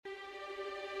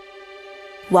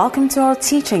Welcome to our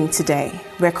teaching today,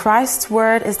 where Christ's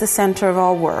Word is the center of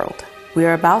our world. We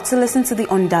are about to listen to the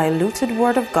undiluted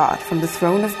Word of God from the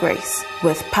throne of grace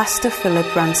with Pastor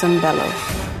Philip Ransom Bello.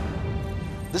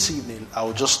 This evening, I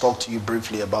will just talk to you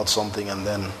briefly about something, and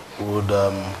then we would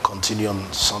continue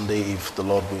on Sunday if the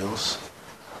Lord wills.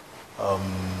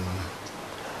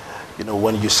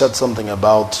 When you said something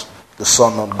about the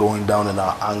sun not going down in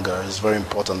our anger, it's very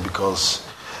important, because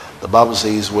the Bible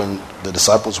says when the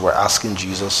disciples were asking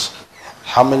Jesus,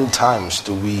 how many times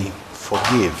do we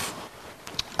forgive?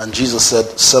 And Jesus said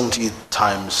 70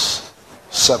 times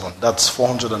 7. That's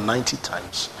 490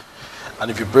 times. And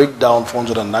if you break down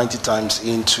 490 times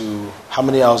into how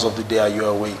many hours of the day are you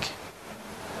awake?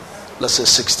 Let's say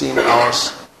 16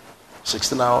 hours.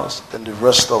 16 hours. Then the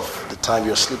rest of the time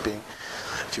you're sleeping.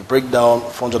 If you break down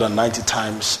 490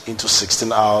 times into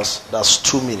 16 hours, that's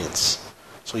 2 minutes.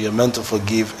 So you're meant to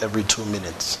forgive every 2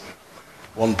 minutes.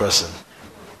 One person.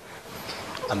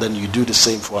 And then you do the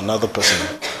same for another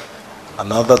person.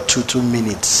 Another 2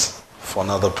 minutes for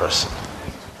another person.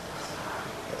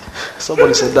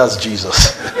 Somebody said that's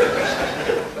Jesus.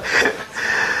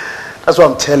 That's why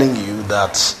I'm telling you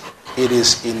that it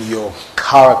is in your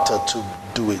character to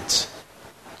do it.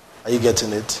 Are you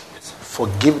getting it?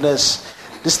 Forgiveness.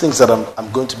 These things that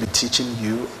I'm going to be teaching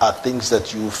you are things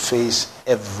that you face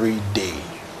every day.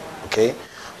 Okay?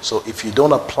 So if you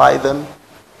don't apply them,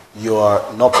 you are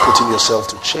not putting yourself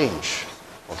to change.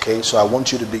 Okay? So I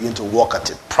want you to begin to work at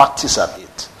it. Practice at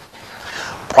it.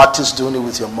 Practice doing it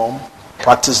with your mom.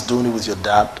 Practice doing it with your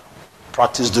dad.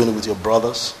 Practice doing it with your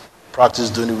brothers. Practice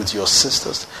doing it with your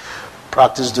sisters.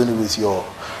 Practice doing it with your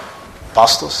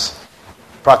pastors.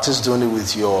 Practice doing it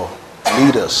with your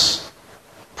leaders.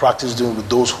 Practice doing it with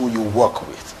those who you work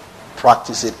with.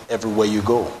 Practice it everywhere you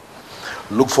go.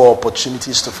 Look for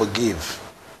opportunities to forgive.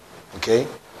 Okay?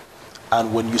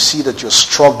 And when you see that you're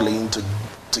struggling to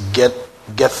get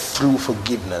through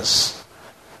forgiveness,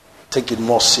 take it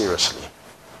more seriously.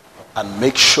 And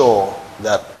make sure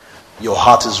that your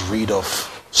heart is rid of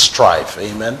strife.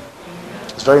 Amen?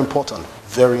 It's very important.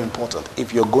 Very important.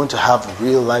 If you're going to have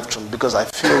real life truth, because I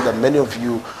feel that many of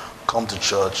you come to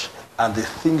church and the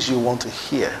things you want to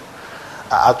hear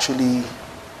are actually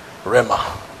rhema.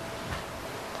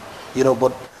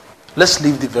 But let's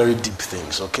leave the very deep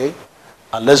things, okay?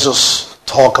 And let's just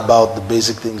talk about the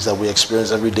basic things that we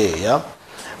experience every day, yeah?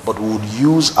 But we would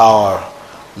use our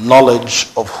knowledge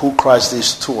of who Christ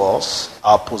is to us,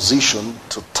 our position,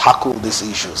 to tackle these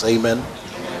issues. Amen?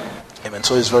 Amen.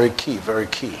 So it's very key, very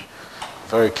key,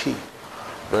 very key,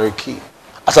 very key.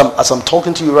 As I'm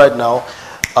talking to you right now,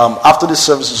 after this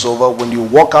service is over, when you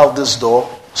walk out this door,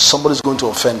 somebody's going to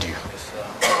offend you.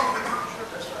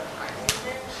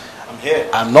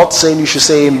 I'm not saying you should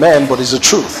say amen, but it's the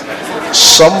truth.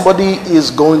 Somebody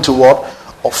is going to what?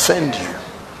 Offend you.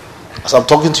 As I'm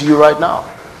talking to you right now.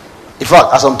 In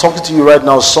fact, as I'm talking to you right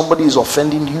now, somebody is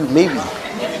offending you. Maybe.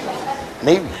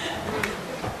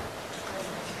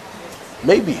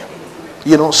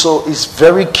 So it's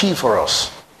very key for us.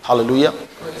 Hallelujah.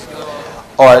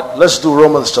 All right, let's do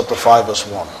Romans chapter 5 verse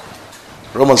 1.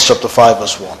 Romans chapter 5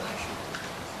 verse 1.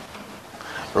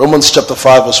 Romans chapter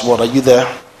 5 verse 1. Are you there?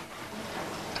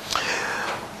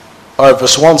 All right,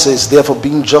 verse 1 says, therefore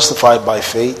being justified by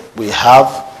faith, we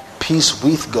have peace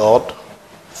with God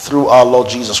through our Lord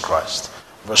Jesus Christ.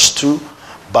 Verse 2,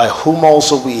 by whom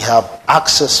also we have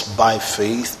access by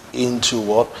faith into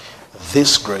what?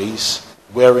 This grace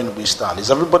wherein we stand. Is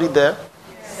everybody there?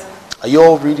 Yes. Are you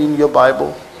all reading your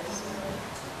Bible?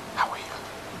 How are you?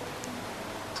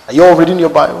 Are you all reading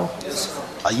your Bible? Yes.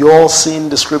 Are you all seeing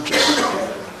the scriptures?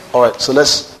 All right, so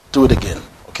let's do it again,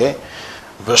 okay?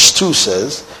 Verse 2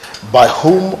 says, by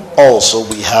whom also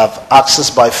we have access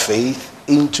by faith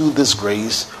into this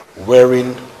grace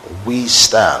wherein we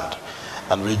stand,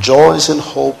 and rejoice in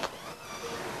hope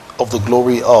of the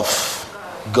glory of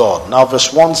God. Now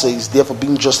verse 1 says, therefore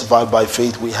being justified by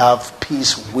faith, we have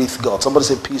peace with God. Somebody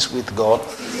say peace with God.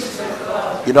 Peace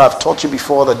with God. I've taught you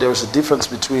before that there is a difference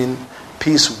between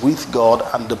peace with God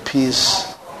and the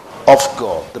peace of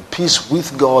God. The peace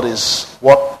with God is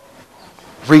what?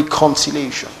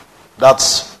 Reconciliation.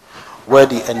 That's where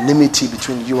the enmity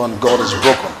between you and God is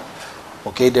broken.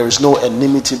 Okay, there is no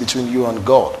enmity between you and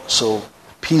God. So,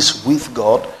 peace with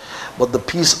God. But the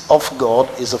peace of God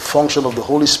is a function of the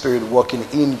Holy Spirit working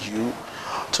in you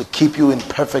to keep you in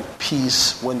perfect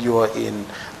peace when you are in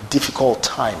difficult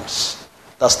times.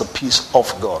 That's the peace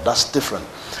of God. That's different.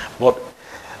 But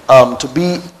to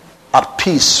be at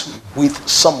peace with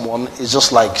someone is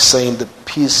just like saying the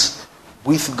peace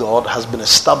with God has been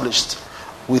established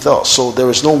with us. So there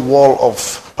is no wall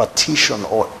of partition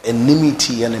or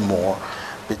enmity anymore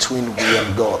between we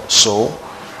and God. So,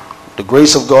 the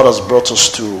grace of God has brought us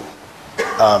to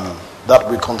that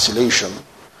reconciliation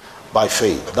by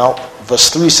faith. Now, verse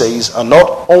 3 says, and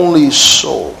not only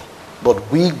so, but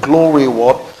we glory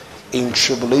what? In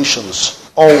tribulations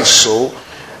also,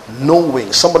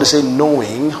 knowing. Somebody say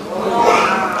knowing.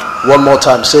 One more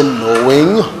time, say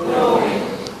knowing.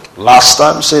 Last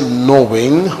time, say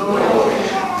knowing.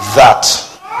 That.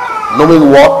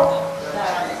 Knowing what?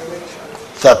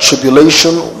 That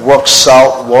tribulation works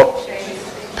out what?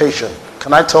 Patient.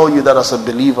 Can I tell you that as a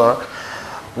believer,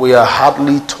 we are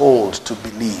hardly told to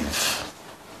believe.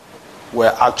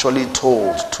 We're actually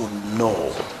told to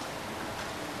know.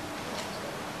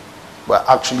 We're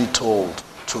actually told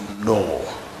to know.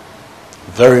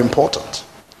 Very important.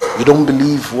 You don't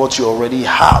believe what you already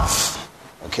have.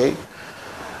 Okay?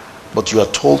 But you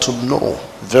are told to know.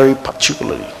 Very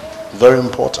particularly. Very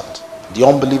important. The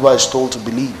unbeliever is told to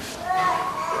believe.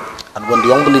 And when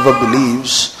the unbeliever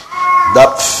believes,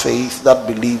 that faith, that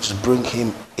beliefs bring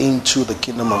him into the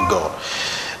kingdom of God.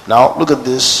 Now, look at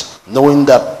this. Knowing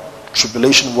that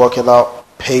tribulation worketh out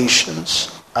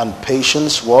patience, and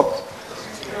patience what?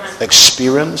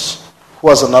 Experience. Who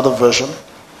has another version?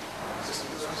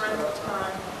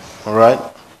 All right.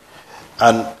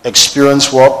 And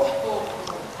experience what?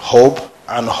 Hope.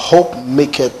 And hope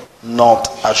maketh not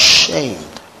ashamed.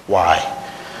 Why?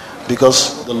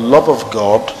 Because the love of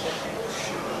God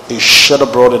is shed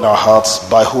abroad in our hearts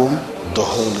by whom? The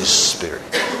Holy Spirit,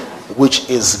 which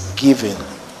is given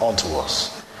unto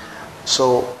us.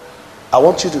 So I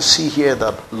want you to see here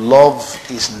that love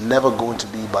is never going to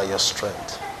be by your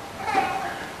strength.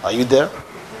 Are you there?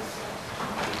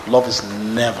 Love is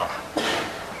never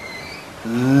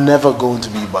going to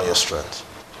be by your strength.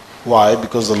 Why?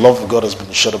 Because the love of God has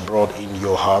been shed abroad in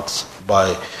your hearts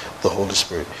by the Holy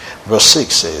Spirit. Verse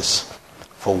 6 says,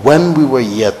 for when we were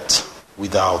yet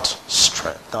without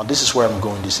strength. Now this is where I'm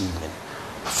going this evening.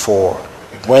 For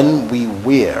when we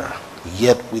were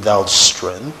yet without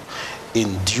strength,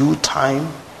 in due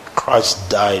time Christ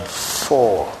died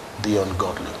for the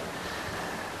ungodly.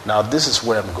 Now this is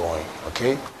where I'm going,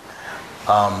 okay?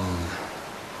 A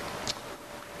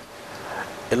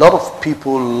lot of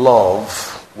people love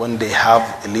when they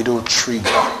have a little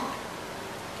trigger.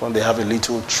 When they have a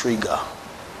little trigger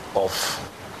of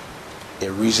a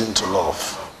reason to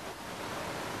love.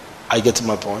 I get to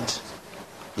my point?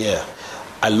 Yeah.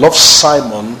 I love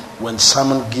Simon when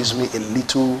Simon gives me a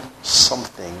little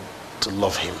something to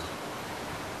love him.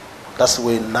 That's the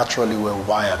way naturally we're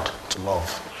wired to love.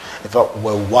 In fact,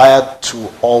 we're wired to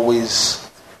always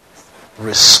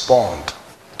respond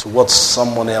to what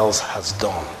someone else has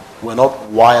done. We're not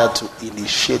wired to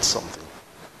initiate something.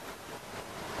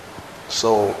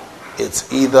 So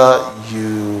it's either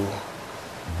you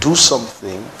do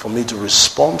something for me to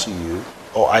respond to you,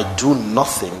 or I do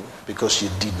nothing because you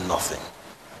did nothing.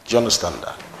 Do you understand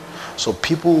that? So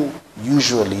people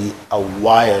usually are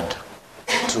wired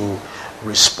to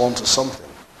respond to something.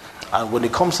 And when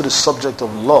it comes to the subject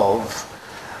of love,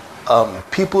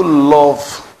 people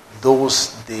love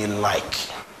those they like.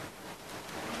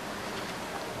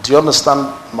 Do you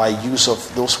understand my use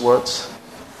of those words?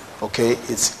 Okay,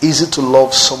 it's easy to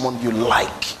love someone you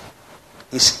like.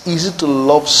 It's easy to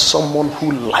love someone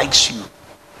who likes you.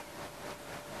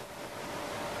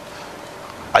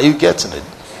 Are you getting it?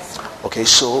 Okay,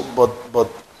 so, but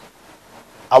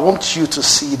I want you to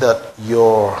see that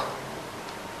your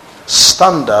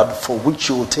standard for which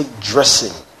you will take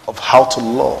dressing of how to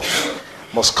love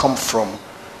must come from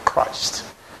Christ.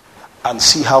 And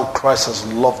see how Christ has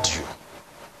loved you.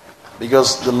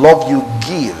 Because the love you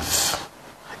give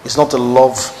is not a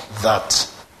love that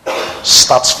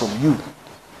starts from you.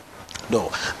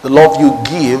 No, the love you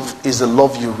give is the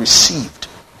love you received.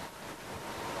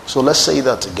 So let's say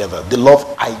that together. The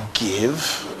love I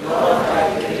give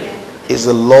is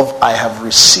the love I have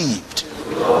received.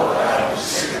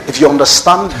 If you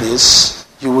understand this,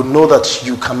 you will know that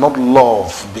you cannot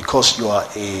love because you are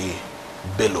a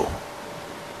Bello.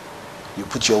 You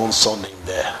put your own surname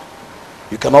there.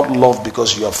 You cannot love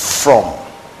because you are from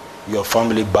your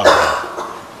family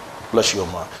background. Bless your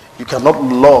man. You cannot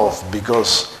love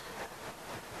because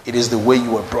it is the way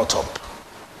you were brought up.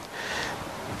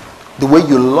 The way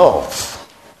you love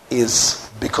is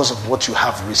because of what you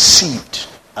have received.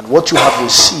 And what you have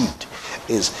received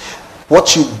is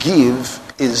what you give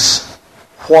is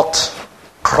what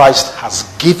Christ has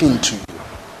given to you.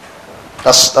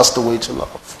 That's the way to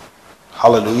love.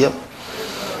 Hallelujah.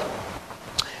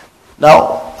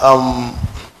 Now,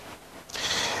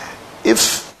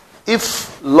 if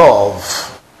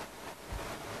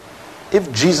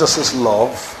Jesus'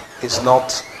 love is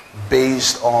not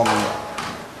based on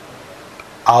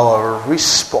our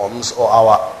response or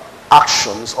our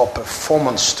actions or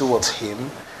performance towards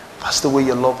him, that's the way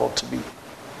your love ought to be.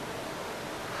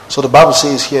 So the Bible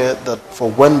says here that for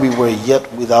when we were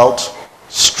yet without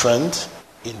strength,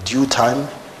 in due time,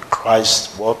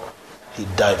 Christ, what? He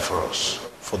died for us,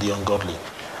 for the ungodly.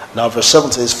 Now verse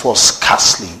 7 says, for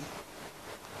scarcely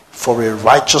for a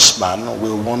righteous man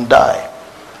will one die.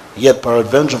 Yet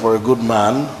peradventure for a good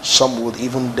man, some would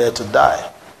even dare to die.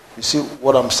 You see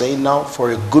what I'm saying now?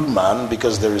 For a good man,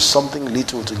 because there is something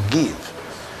little to give.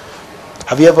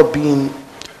 Have you ever been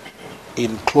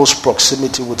in close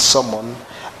proximity with someone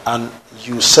and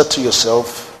you said to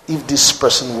yourself, if this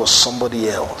person was somebody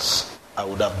else, I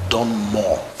would have done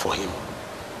more for him?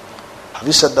 Have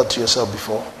you said that to yourself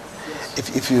before?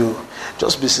 If you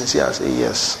just be sincere and say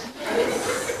yes.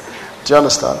 Do you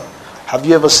understand? Have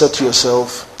you ever said to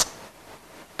yourself,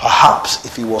 perhaps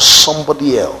if it was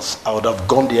somebody else, I would have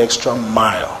gone the extra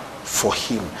mile for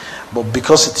him. But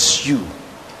because it's you,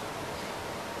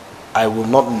 I will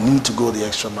not need to go the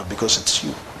extra mile because it's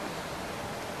you.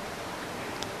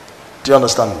 Do you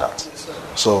understand that?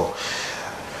 So,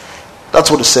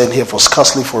 that's what it's saying here. For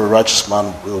scarcely for a righteous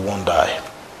man will one die.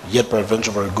 Yet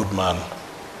peradventure for a good man,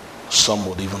 some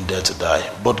would even dare to die.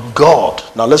 But God,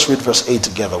 now let's read verse 8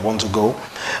 together. 1 to go.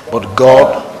 But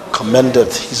God commended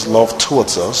his love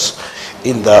towards us,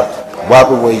 in that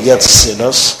while we were yet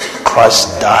sinners,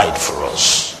 Christ died for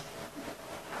us.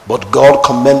 But God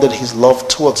commended his love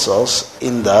towards us,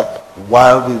 in that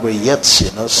while we were yet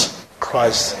sinners,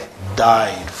 Christ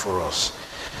died for us.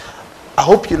 I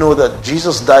hope you know that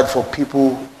Jesus died for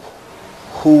people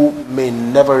who may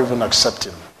never even accept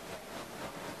him.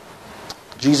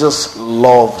 Jesus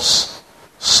loves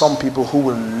some people who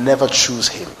will never choose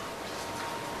him.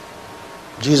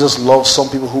 Jesus loves some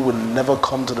people who will never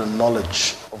come to the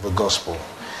knowledge of the gospel.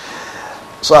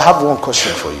 So I have one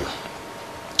question for you.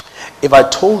 If I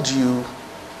told you,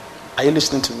 are you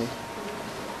listening to me?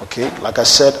 Okay, like I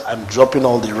said, I'm dropping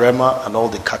all the rema and all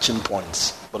the catching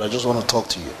points, but I just want to talk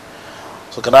to you.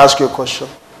 So can I ask you a question?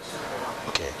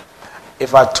 Okay.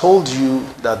 If I told you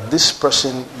that this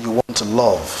person you want to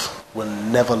love will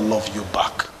never love you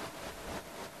back,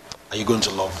 are you going to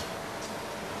love?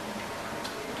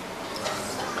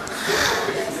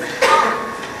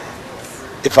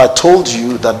 If I told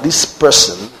you that this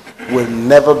person will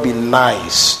never be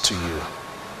nice to you,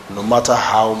 no matter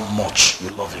how much you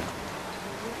love him.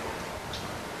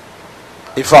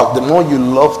 In fact, the more you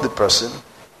love the person,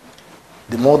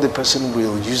 the more the person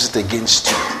will use it against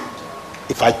you.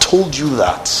 If I told you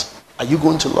that, are you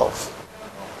going to love?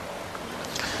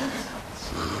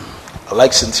 I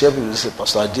like sincere people who say,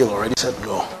 Pastor Adil already said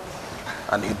no.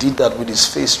 And he did that with his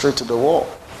face straight to the wall.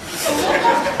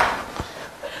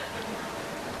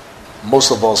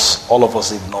 Most of us, all of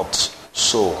us, if not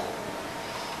so,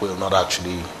 will not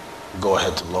actually go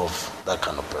ahead to love that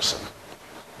kind of person.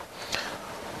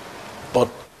 But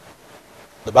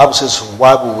the Bible says,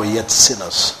 while we were yet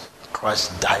sinners,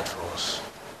 Christ died for us.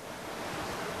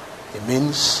 It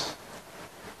means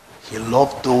he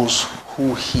loved those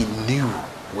who he knew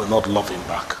will not love him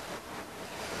back.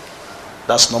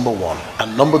 That's number one.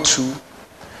 And number two,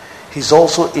 he's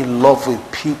also in love with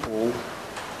people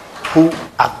who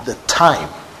at the time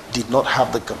did not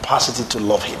have the capacity to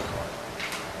love him.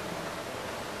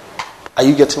 Are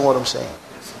you getting what I'm saying?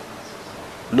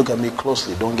 Look at me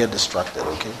closely. Don't get distracted,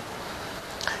 okay?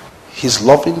 He's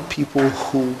loving people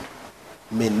who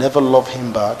may never love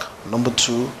him back. Number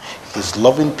two, he's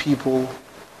loving people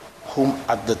whom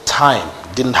at the time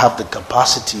didn't have the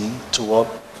capacity to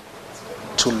what?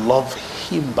 To love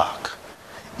him back.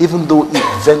 Even though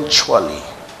eventually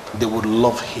they would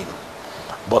love him.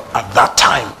 But at that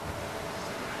time,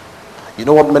 you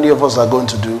know what many of us are going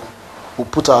to do? We'll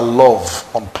put our love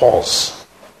on pause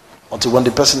until when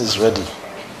the person is ready.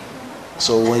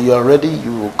 So when you are ready,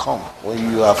 you will come. When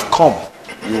you have come,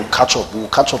 you will catch up. We will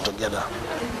catch up together.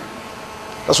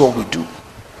 That's what we do.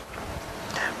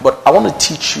 But I want to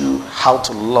teach you how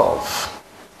to love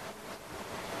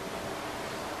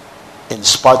in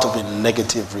spite of a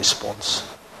negative response.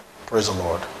 Praise the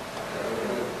Lord.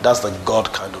 That's the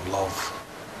God kind of love.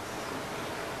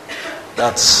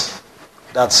 That's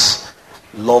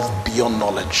love beyond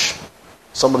knowledge.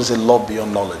 Somebody say love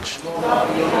beyond knowledge.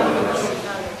 Love beyond knowledge.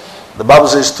 The Bible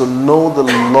says to know the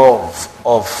love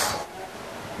of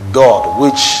God,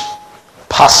 which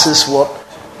passes what?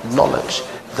 Knowledge.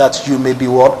 That you may be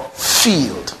what?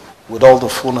 Filled with all the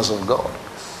fullness of God.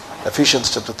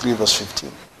 Ephesians chapter 3 verse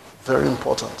 15. Very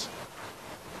important.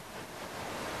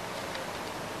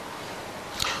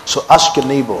 So ask your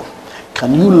neighbor,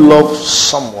 can you love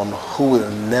someone who will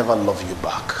never love you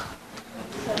back?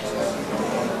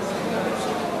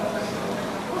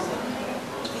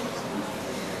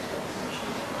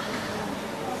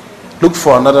 Look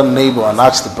for another neighbor and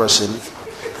ask the person,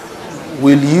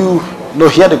 will you... No,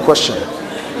 hear the question.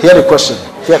 Hear the question.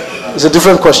 It's a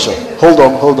different question. Hold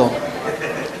on.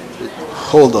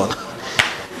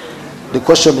 The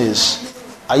question is,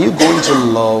 are you going to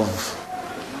love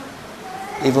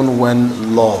even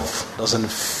when love doesn't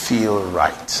feel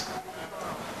right?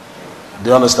 Do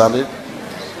you understand it?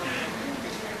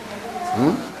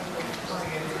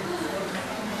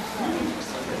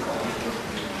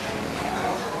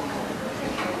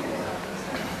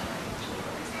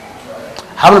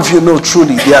 How many of you know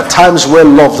truly there are times where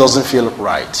love doesn't feel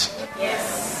right?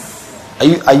 Yes.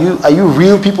 Are you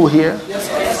real people here? Yes.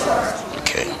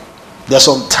 Okay. There are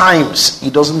some times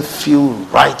it doesn't feel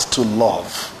right to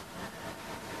love.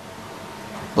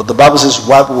 But the Bible says,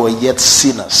 while we were yet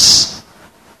sinners,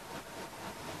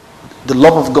 the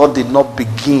love of God did not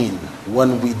begin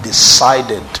when we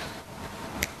decided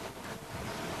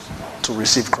to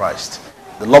receive Christ.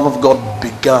 The love of God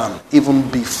began even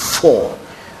before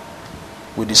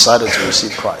we decided to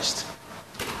receive Christ.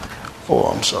 Oh,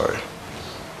 I'm sorry.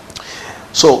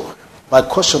 So, my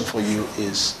question for you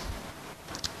is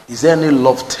there any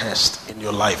love test in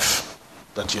your life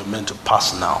that you're meant to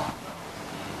pass now?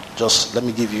 Just let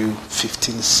me give you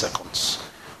 15 seconds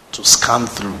to scan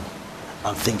through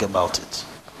and think about it.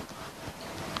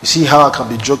 You see how I can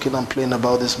be joking and playing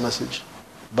about this message?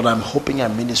 But I'm hoping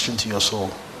I'm ministering to your soul.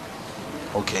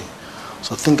 Okay.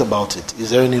 So think about it. Is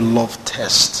there any love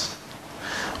test?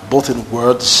 Both in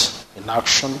words, in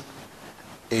action,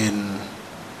 in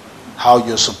how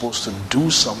you're supposed to do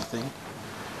something,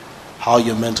 how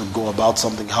you're meant to go about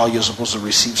something, how you're supposed to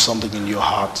receive something in your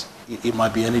heart. It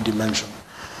might be any dimension.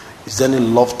 Is there any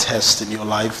love test in your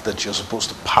life that you're supposed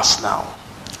to pass now?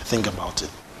 Think about it.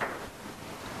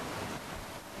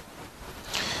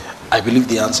 I believe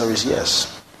the answer is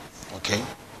yes. Okay?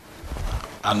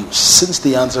 And since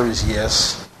the answer is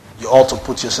yes, you ought to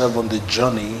put yourself on the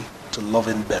journey to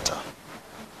loving better.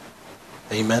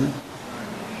 Amen?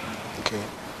 Okay.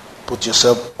 Put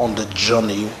yourself on the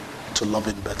journey to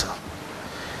loving better.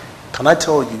 Can I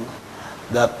tell you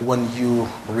that when you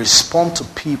respond to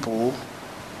people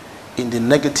in the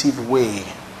negative way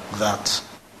that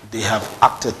they have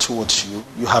acted towards you,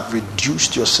 you have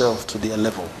reduced yourself to their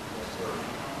level.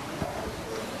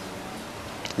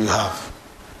 You have.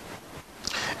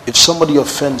 If somebody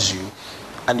offends you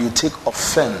and you take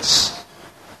offense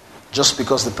just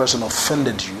because the person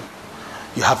offended you,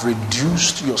 you have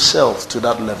reduced yourself to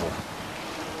that level.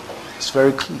 It's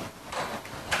very key.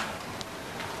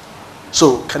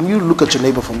 So, can you look at your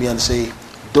neighbor for me and say,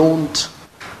 don't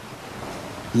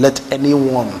let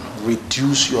anyone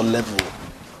reduce your level.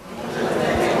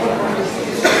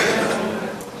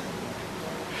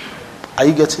 Are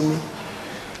you getting me?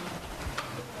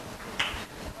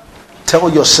 Tell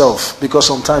yourself, because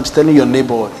sometimes telling your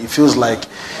neighbor, it feels like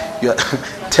you're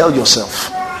tell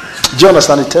yourself. Do you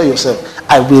understand it? Tell yourself,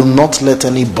 I will not let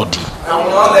anybody. I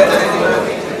will not let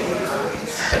anybody.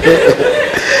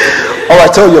 All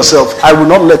right, tell yourself, I will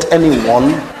not let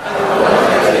anyone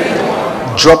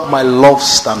drop my love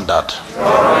standard.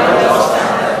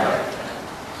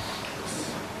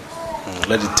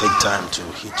 Let it take time to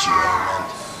hit you.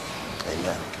 Amen.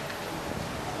 Amen.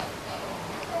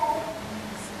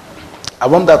 I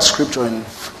want that scripture in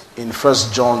 1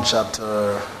 John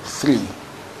chapter 3,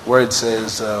 where it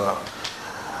says,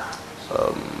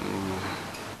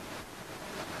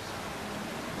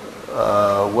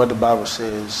 where the Bible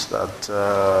says that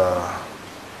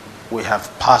we have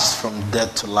passed from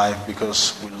death to life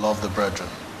because we love the brethren.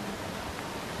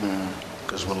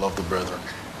 Because we love the brethren.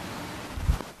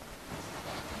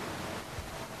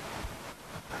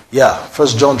 Yeah, 1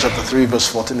 John chapter 3 verse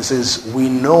 14, it says, we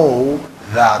know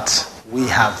that we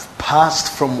have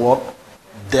passed from what?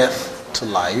 Death to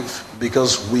life,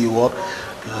 because we what?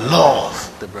 Love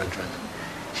the brethren.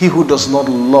 He who does not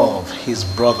love his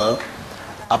brother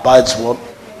abides what?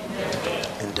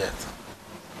 In death.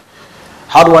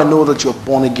 How do I know that you're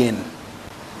born again?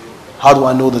 How do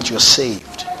I know that you're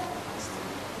saved?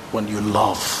 When you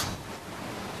love.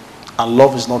 And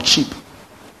love is not cheap.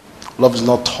 Love is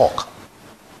not talk.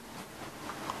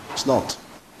 It's not.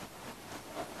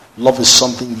 Love is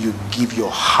something you give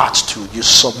your heart to. You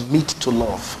submit to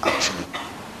love, actually.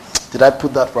 Did I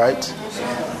put that right?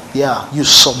 Yeah, you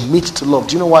submit to love.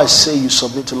 Do you know why I say you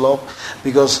submit to love?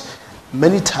 Because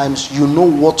many times you know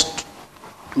what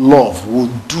love will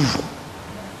do,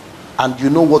 and you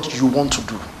know what you want to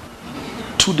do.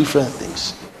 Two different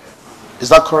things. Is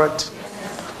that correct?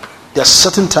 There are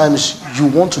certain times you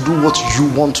want to do what you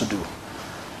want to do.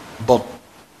 But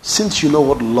since you know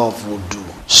what love will do,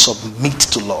 submit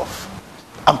to love.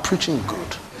 I'm preaching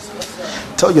good.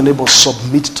 Tell your neighbor,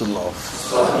 submit to love.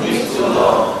 Submit to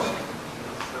love.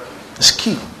 It's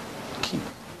key.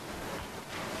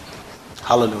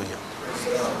 Hallelujah.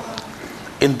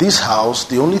 In this house,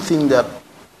 the only thing that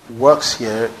works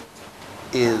here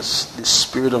is the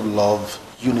spirit of love,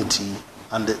 unity,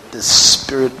 and the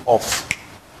spirit of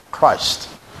Christ.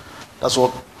 That's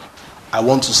what I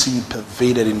want to see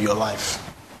pervaded in your life.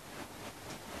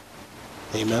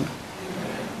 Amen.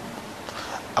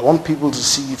 I want people to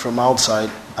see you from outside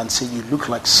and say, you look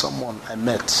like someone I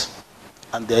met.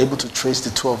 And they're able to trace the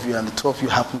two of you, and the two of you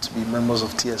happen to be members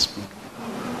of TSP.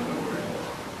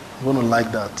 I'm going to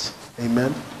like that.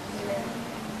 Amen.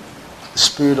 The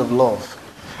spirit of love.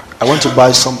 I went to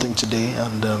buy something today,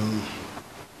 and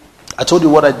I told you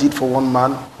what I did for one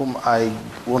man whom I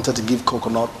wanted to give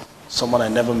coconut, someone I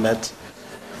never met.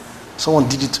 Someone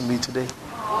did it to me today.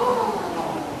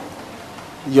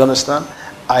 You understand?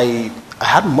 I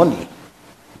had money,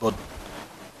 but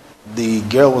the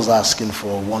girl was asking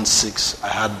for 1.6.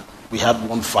 We had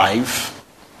 1.5.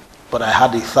 But I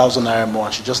had 1,000 naira more,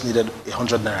 and she just needed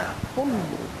 100 naira.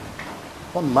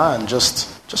 One man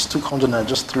just took 100 naira,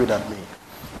 just threw it at me.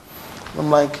 I'm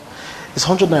like, it's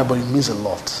 100 naira, but it means a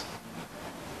lot.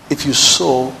 If you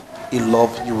sow in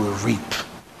love, you will reap.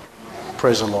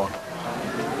 Praise the Lord.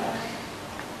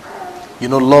 You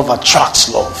know, love attracts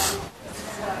love.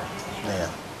 Yeah.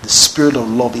 The spirit of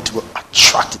love, it will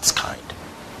attract its kind.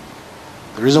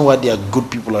 The reason why there are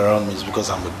good people around me is because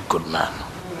I'm a good man.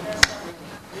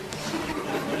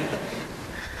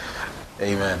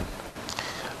 Amen.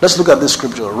 Let's look at this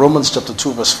scripture. Romans chapter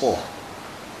 2 verse 4.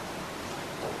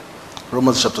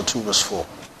 Romans chapter 2 verse 4.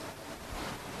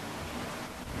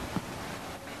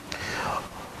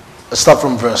 Let's start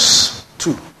from verse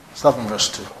 2. Start from verse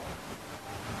 2.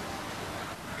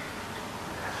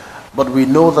 But we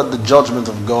know that the judgment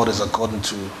of God is according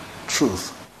to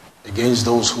truth against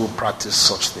those who practice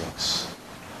such things.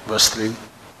 Verse 3.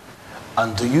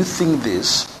 And do you think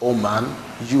this, O man,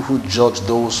 you who judge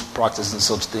those practicing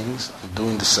such things and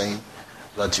doing the same,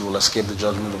 that you will escape the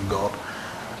judgment of God?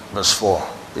 Verse 4.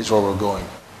 This is where we're going.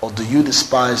 Or do you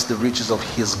despise the riches of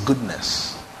his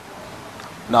goodness?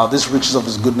 Now, this riches of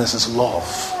his goodness is love.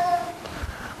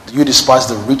 Do you despise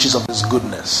the riches of his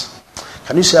goodness?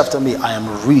 Can you say after me, I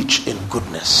am rich in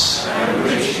goodness? I am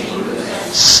rich in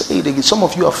goodness. Say it again. Some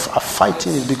of you are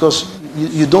fighting it because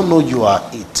you don't know you are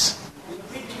it.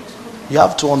 You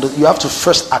have to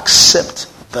first accept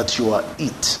that you are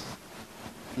it.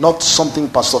 Not something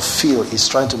Pastor Phil is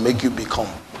trying to make you become.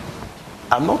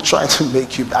 I'm not trying to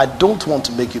make you, I don't want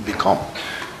to make you become.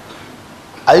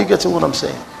 Are you getting what I'm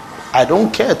saying? I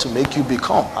don't care to make you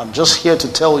become. I'm just here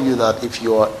to tell you that if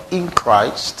you are in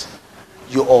Christ,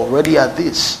 you already are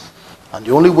this. And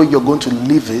the only way you're going to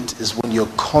live it is when you're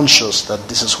conscious that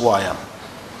this is who I am.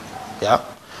 Yeah?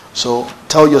 So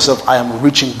tell yourself, I am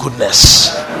rich in goodness.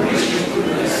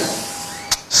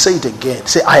 Say it again.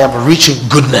 Say, I am rich in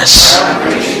goodness.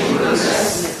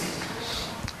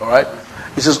 Alright?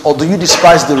 It says, or do you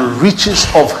despise the riches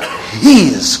of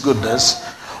his goodness,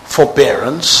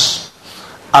 forbearance,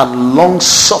 and long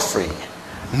suffering,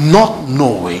 not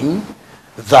knowing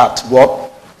that what?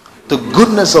 The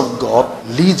goodness of God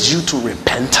leads you to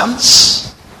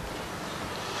repentance?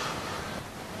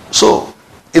 So,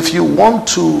 if you want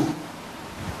to,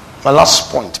 my last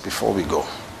point before we go.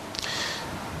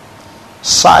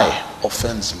 Sai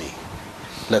offends me.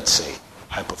 Let's say,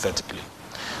 hypothetically.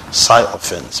 Sai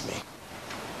offends me.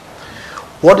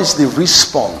 What is the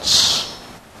response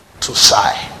to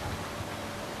Sai?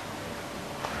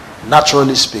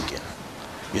 Naturally speaking.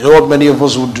 You know what many of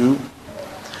us will do?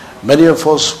 Many of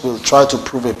us will try to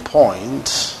prove a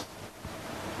point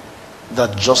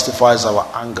that justifies our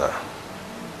anger.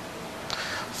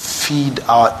 Feed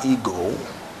our ego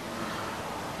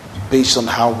based on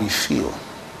how we feel.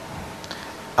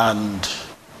 And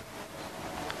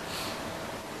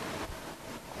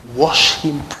wash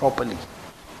him properly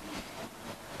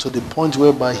to the point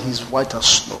whereby he's white as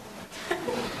snow.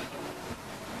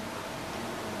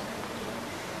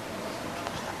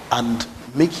 And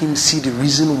make him see the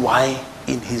reason why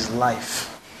in his life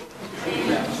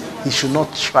he should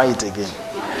not try it again.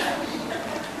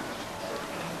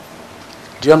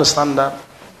 Do you understand that?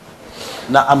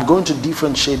 Now I'm going to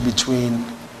differentiate between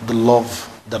the love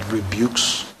that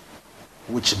rebukes,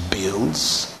 which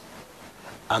builds,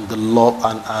 and the love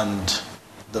and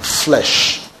the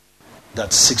flesh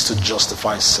that seeks to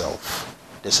justify self.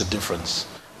 There's a difference.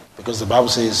 Because the Bible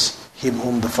says, him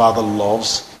whom the Father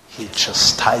loves, he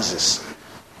chastises.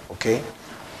 Okay?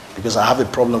 Because I have a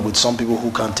problem with some people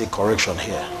who can't take correction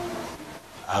here.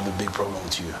 I have a big problem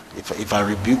with you. If I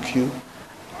rebuke you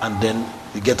and then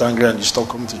You get angry and you stop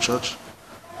coming to church.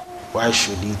 Why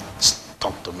should he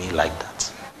talk to me like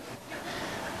that?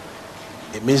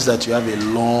 It means that you have a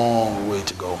long way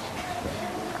to go.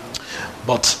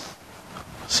 But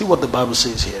see what the Bible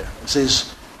says here. It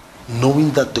says,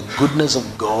 knowing that the goodness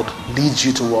of God leads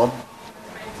you to what?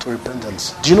 To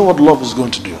repentance. Do you know what love is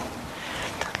going to do?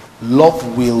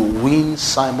 Love will win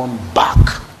Simon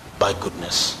back by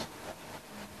goodness.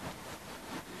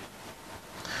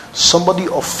 Somebody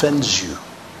offends you,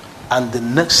 and the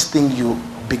next thing you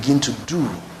begin to do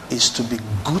is to be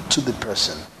good to the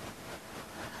person.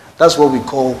 That's what we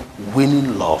call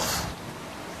winning love.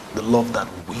 The love that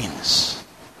wins.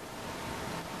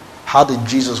 How did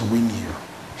Jesus win you?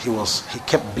 He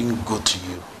kept being good to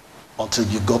you until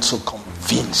you got so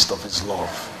convinced of his love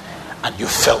and you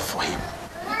fell for him.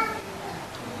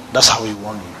 That's how he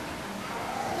won you.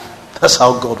 That's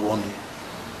how God won you.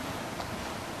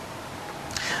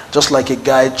 Just like a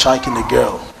guy chiking a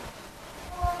girl,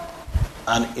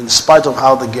 and in spite of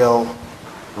how the girl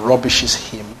rubbishes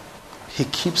him, he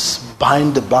keeps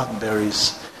buying the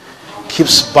blackberries,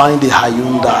 keeps buying the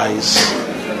Hyundais.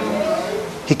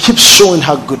 He keeps showing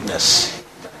her goodness.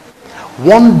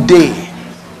 One day,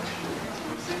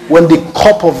 when the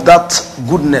cup of that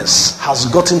goodness has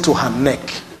gotten to her neck,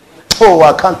 oh,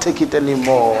 I can't take it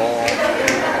anymore.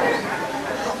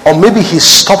 Or maybe he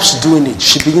stops doing it.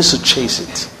 She begins to chase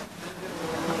it.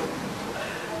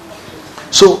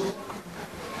 So,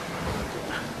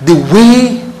 the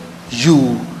way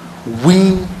you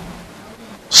win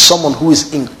someone who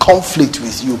is in conflict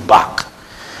with you back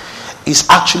is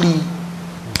actually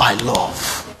by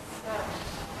love.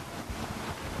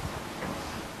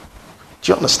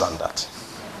 Do you understand that?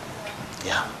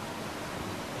 Yeah.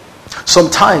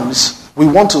 Sometimes we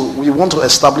want to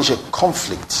establish a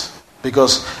conflict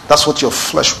because that's what your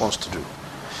flesh wants to do.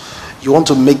 You want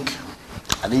to make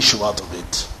an issue out of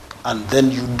it, and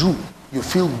then you do. You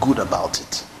feel good about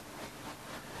it.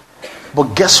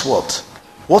 But guess what?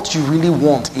 What you really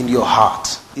want in your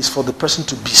heart is for the person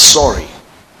to be sorry.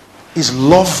 It's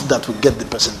love that will get the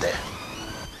person there.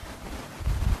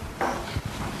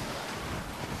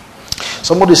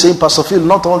 Somebody saying, Pastor Phil,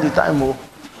 not all the time. Oh.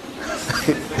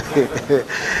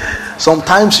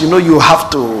 Sometimes, you have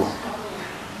to.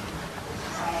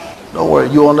 Don't worry,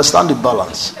 you understand the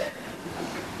balance.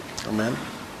 Amen.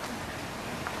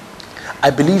 I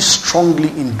believe strongly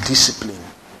in discipline.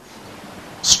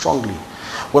 Strongly.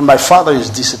 When my father is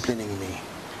disciplining me,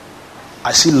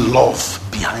 I see love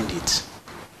behind it.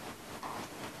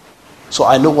 So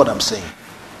I know what I'm saying.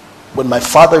 When my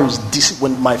father is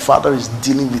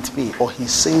dealing with me, or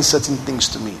he's saying certain things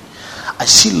to me, I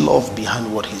see love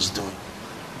behind what he's doing.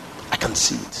 I can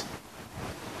see it.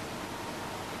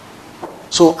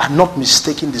 So I'm not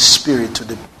mistaking the spirit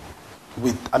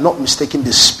I'm not mistaking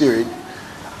the spirit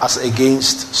as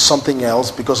against something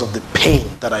else because of the pain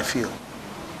that I feel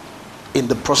in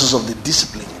the process of the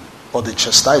disciplining or the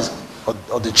chastising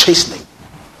or the chastening.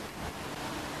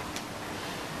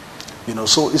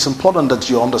 So it's important that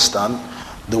you understand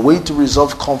the way to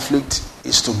resolve conflict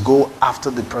is to go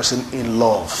after the person in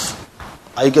love.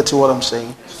 Are you getting what I'm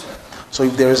saying? So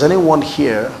if there is anyone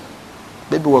here,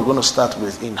 maybe we're going to start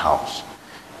with in-house.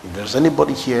 If there's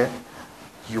anybody here,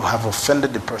 you have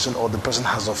offended the person or the person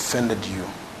has offended you,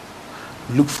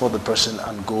 look for the person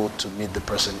and go to meet the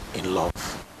person in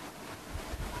love.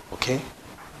 Okay?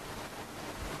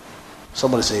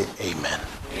 Somebody say amen.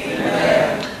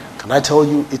 Amen. Can I tell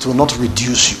you, it will not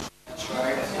reduce you.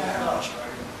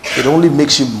 It only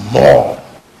makes you more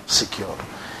secure.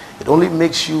 It only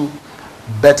makes you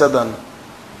better than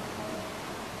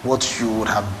what you would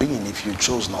have been if you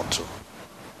chose not to.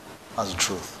 That's the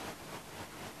truth.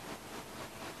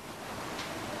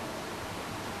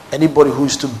 Anybody who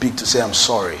is too big to say I'm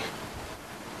sorry,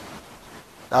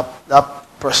 that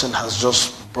person has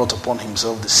just brought upon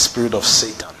himself the spirit of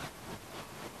Satan.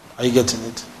 Are you getting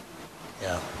it?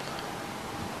 Yeah.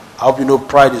 I hope you know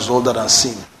pride is older than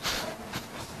sin.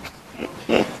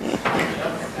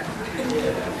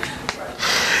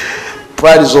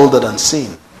 Pride is older than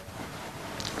sin.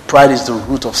 Pride is the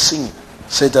root of sin.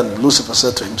 Lucifer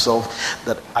said to himself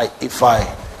that if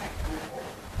I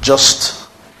just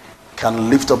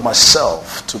can lift up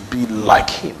myself to be like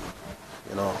him,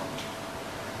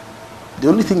 the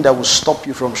only thing that will stop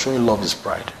you from showing love is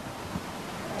pride.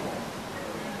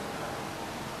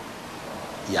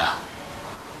 Yeah.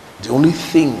 The only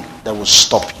thing that will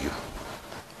stop you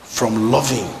from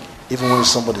loving, even when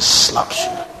somebody slaps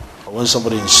you or when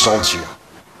somebody insults you,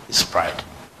 is pride.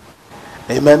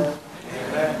 Amen?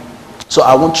 Amen. So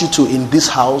I want you to, in this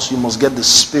house, you must get the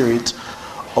spirit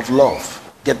of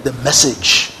love. Get the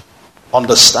message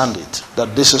understand it,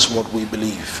 that this is what we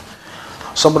believe.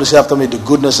 Somebody say after me, the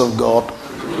goodness of God.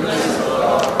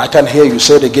 I can hear you.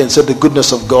 Say it again. Say the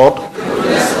goodness of God,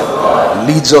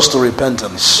 leads us to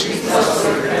repentance.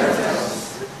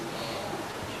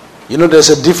 You know, there's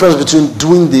a difference between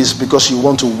doing this because you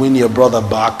want to win your brother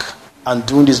back and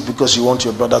doing this because you want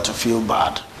your brother to feel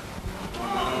bad.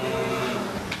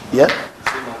 Yeah?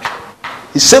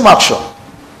 It's same action.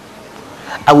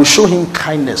 I will show him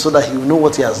kindness so that he will know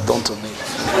what he has done to me.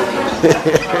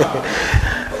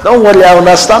 Don't worry, I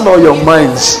understand all your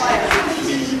minds.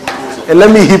 And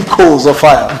let me heap coals of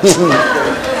fire.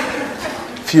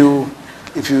 if you,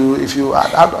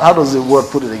 how does the word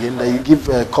put it again? That you give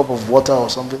a cup of water or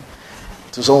something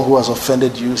to someone who has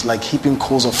offended you. It's like heaping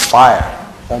coals of fire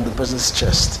on the person's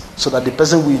chest, so that the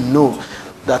person will know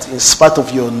that in spite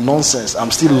of your nonsense,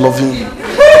 I'm still loving you.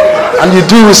 And you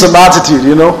do it with some attitude,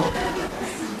 you know.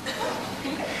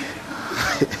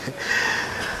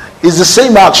 It's the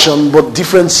same action but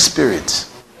different spirit.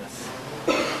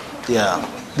 Yeah.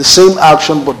 The same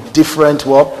action but different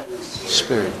what?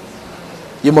 Spirit.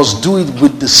 You must do it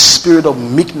with the spirit of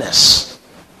meekness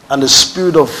and the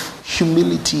spirit of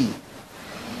humility.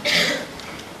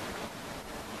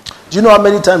 Do you know how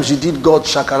many times you did God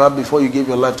shakara before you gave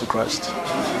your life to Christ?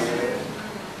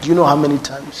 Do you know how many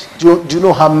times? Do you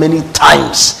know how many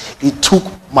times it took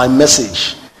my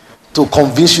message to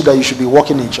convince you that you should be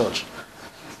walking in church?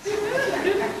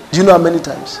 Do you know how many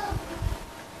times?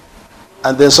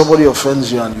 And then somebody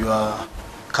offends you and you are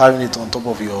carrying it on top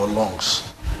of your lungs.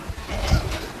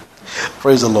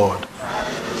 Praise the Lord.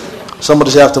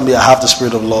 Somebody say after me, I have the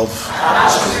spirit of love. I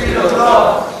have the spirit of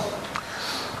love.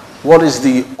 What is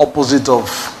the opposite of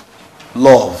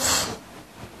love?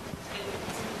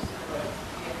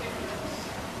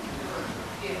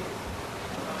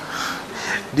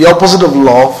 The opposite of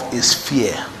love is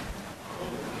fear.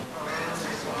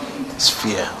 It's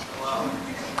fear.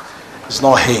 It's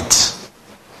not hate.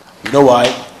 You know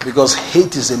why? Because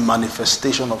hate is a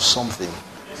manifestation of something.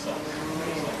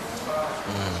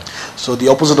 So the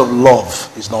opposite of love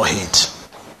is not hate.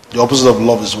 The opposite of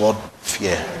love is what?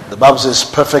 Fear. The Bible says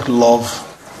perfect love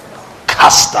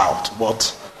cast out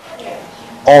what?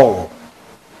 All.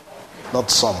 Not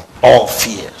some. All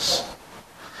fears.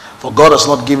 For God has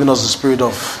not given us the spirit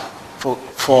of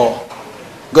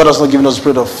God has not given us the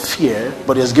spirit of fear,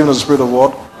 but He has given us the spirit of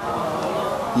what?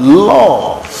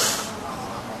 Love.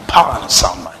 Power and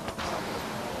sound mind.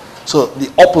 So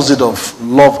the opposite of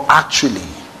love actually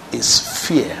is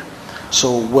fear.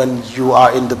 So when you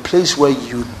are in the place where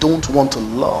you don't want to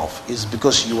love, it's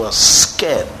because you are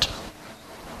scared.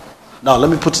 Now let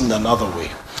me put it in another way.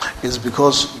 It's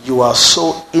because you are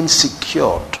so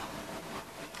insecure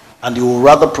and you will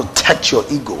rather protect your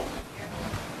ego.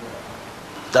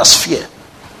 That's fear.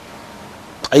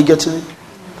 Are you getting it?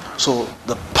 So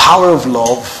the power of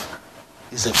love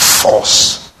is a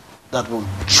force that will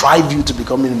drive you to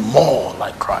becoming more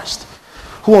like Christ.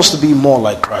 Who wants to be more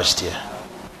like Christ here?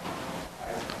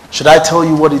 Should I tell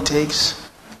you what it takes?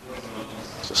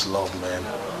 Just love, man.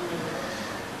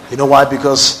 You know why?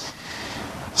 Because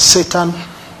Satan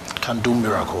can do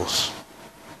miracles.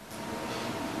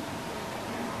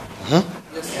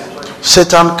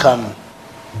 Satan can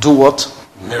do what?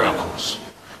 Miracles.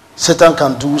 Satan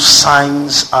can do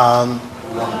signs and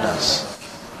wonders.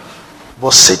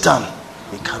 But Satan,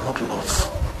 he cannot love.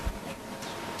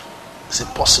 It's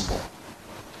impossible.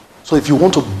 So if you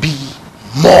want to be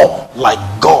more like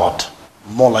God,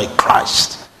 more like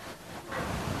Christ,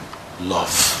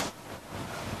 love.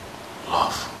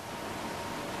 Love.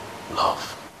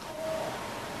 Love.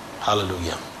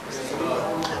 Hallelujah.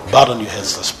 Bow down your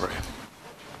heads, let's pray.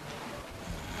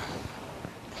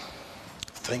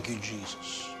 Thank you,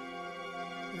 Jesus.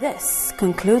 This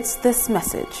concludes this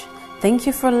message. Thank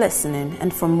you for listening,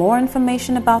 and for more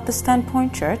information about the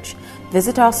Standpoint Church,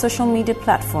 visit our social media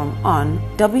platform on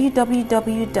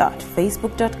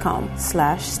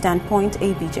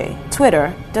www.facebook.com/standpointabj,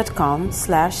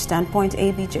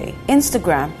 twitter.com/standpointabj,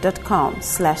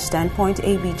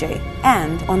 instagram.com/standpointabj,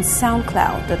 and on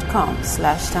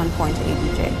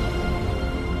soundcloud.com/standpointabj.